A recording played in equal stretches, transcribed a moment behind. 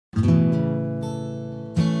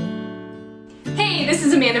this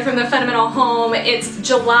is Amanda from the Fundamental Home. It's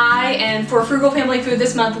July, and for Frugal Family Food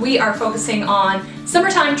this month we are focusing on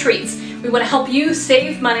summertime treats. We want to help you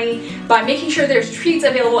save money by making sure there's treats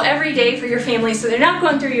available every day for your family so they're not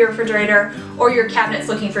going through your refrigerator or your cabinets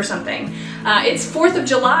looking for something. It's 4th of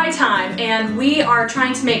July time, and we are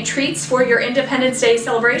trying to make treats for your Independence Day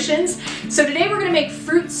celebrations. So today we're going to make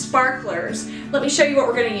fruit sparklers. Let me show you what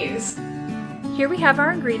we're going to use. Here we have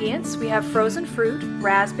our ingredients. We have frozen fruit,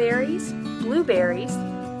 raspberries, blueberries,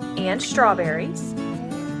 and strawberries.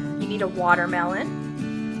 You need a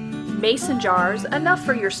watermelon, mason jars, enough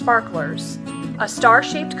for your sparklers, a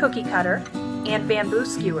star-shaped cookie cutter, and bamboo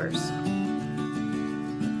skewers.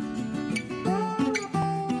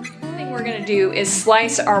 The thing we're going to do is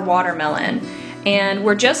slice our watermelon, and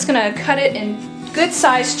we're just going to cut it in good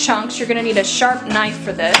sized chunks. You're going to need a sharp knife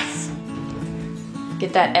for this.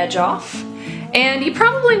 Get that edge off. And you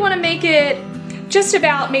probably want to make it just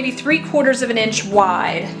about maybe 3/4 of an inch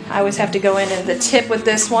wide. I always have to go in at the tip with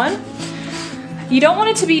this one. You don't want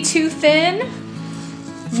it to be too thin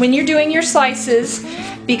when you're doing your slices,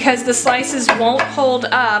 because the slices won't hold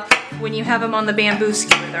up when you have them on the bamboo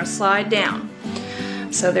skewer. They'll slide down.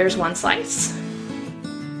 So there's one slice.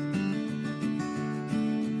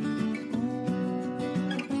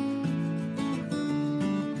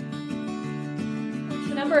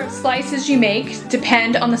 The number of slices you make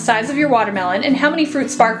depend on the size of your watermelon and how many fruit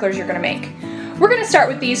sparklers you're going to make. We're going to start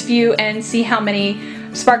with these few and see how many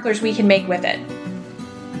sparklers we can make with it.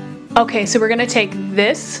 Okay, so we're going to take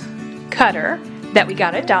this cutter that we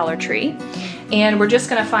got at Dollar Tree, and we're just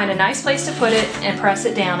going to find a nice place to put it and press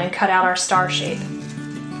it down and cut out our star shape.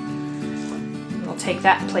 We'll take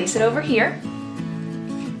that and place it over here.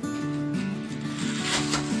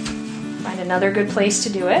 Find another good place to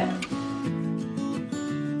do it.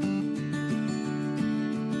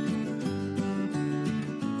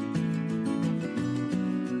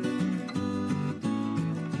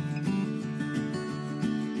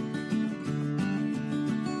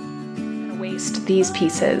 Waste these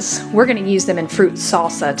pieces. We're going to use them in fruit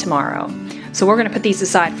salsa tomorrow. So we're going to put these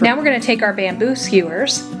aside. Now we're going to take our bamboo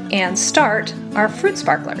skewers and start our fruit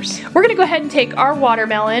sparklers. We're going to go ahead and take our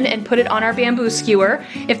watermelon and put it on our bamboo skewer.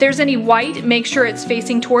 If there's any white, make sure it's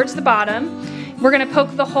facing towards the bottom. We're going to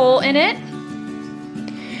poke the hole in it.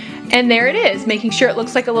 And there it is, making sure it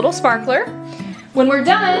looks like a little sparkler. When we're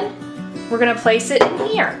done, we're going to place it in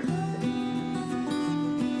here.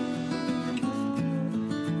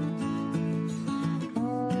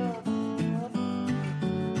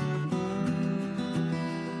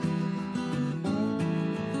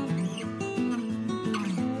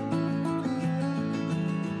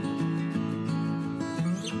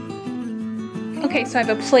 Okay, so I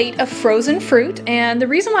have a plate of frozen fruit, and the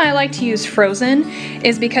reason why I like to use frozen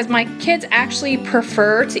is because my kids actually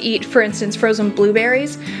prefer to eat, for instance, frozen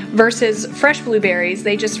blueberries versus fresh blueberries.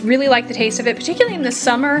 They just really like the taste of it, particularly in the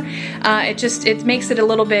summer. It makes it a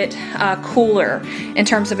little bit cooler in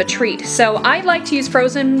terms of a treat. So I like to use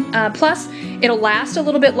frozen, plus it'll last a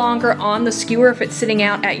little bit longer on the skewer if it's sitting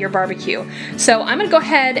out at your barbecue. So I'm going to go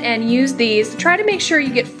ahead and use these. Try to make sure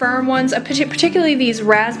you get firm ones, particularly these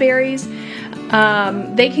raspberries.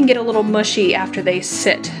 They can get a little mushy after they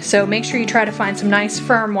sit, so make sure you try to find some nice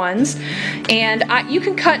firm ones. And you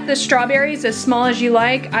can cut the strawberries as small as you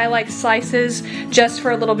like. I like slices just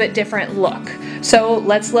for a little bit different look. So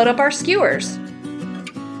let's load up our skewers.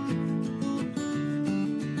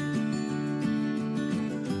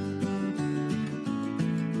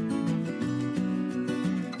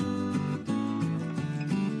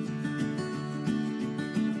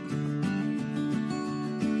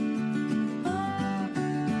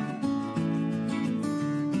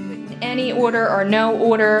 Any order or no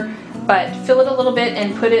order, but fill it a little bit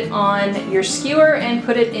and put it on your skewer and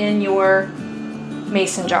put it in your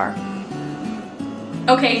mason jar.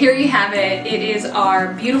 Okay, here you have it. It is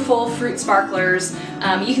our beautiful fruit sparklers.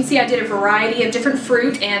 You can see I did a variety of different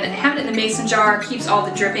fruit, and having it in the mason jar keeps all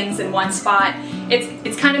the drippings in one spot.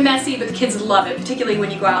 It's kind of messy, but the kids love it, particularly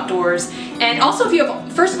when you go outdoors. And also, if you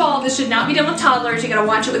have, first of all, this should not be done with toddlers. You gotta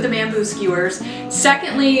watch it with the bamboo skewers.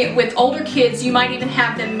 Secondly, with older kids, you might even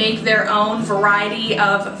have them make their own variety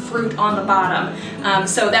of fruit on the bottom.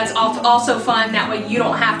 So that's also fun. That way you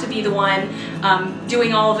don't have to be the one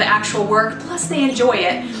doing all of the actual work, plus they enjoy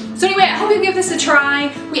it. So anyway, I hope you give this a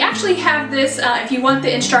try. We actually have this, if you want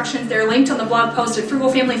the instructions, they're linked on the blog post at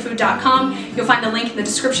frugalfamilyfood.com. You'll find the link in the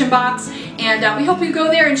description box. And we hope you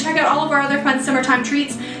go there and check out all of our other fun summertime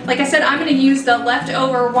treats. Like I said, I'm going to use the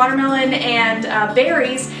leftover watermelon and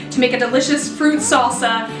berries to make a delicious fruit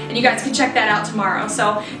salsa, and you guys can check that out tomorrow.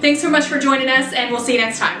 So thanks so much for joining us, and we'll see you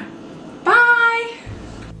next time. Bye!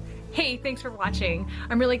 Hey, thanks for watching.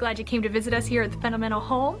 I'm really glad you came to visit us here at the Fundamental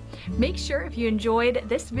Home. Make sure if you enjoyed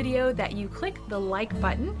this video that you click the like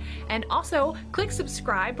button and also click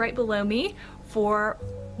subscribe right below me for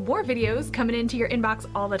more videos coming into your inbox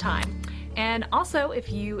all the time. And also, if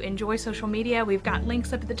you enjoy social media, we've got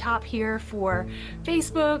links up at the top here for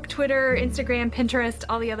Facebook, Twitter, Instagram, Pinterest,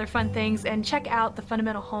 all the other fun things. And check out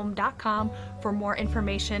thefundamentalhome.com for more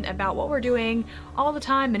information about what we're doing all the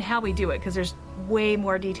time and how we do it, because there's way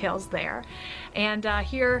more details there. And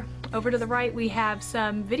here over to the right, we have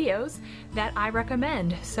some videos that I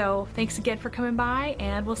recommend. So thanks again for coming by,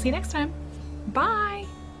 and we'll see you next time. Bye!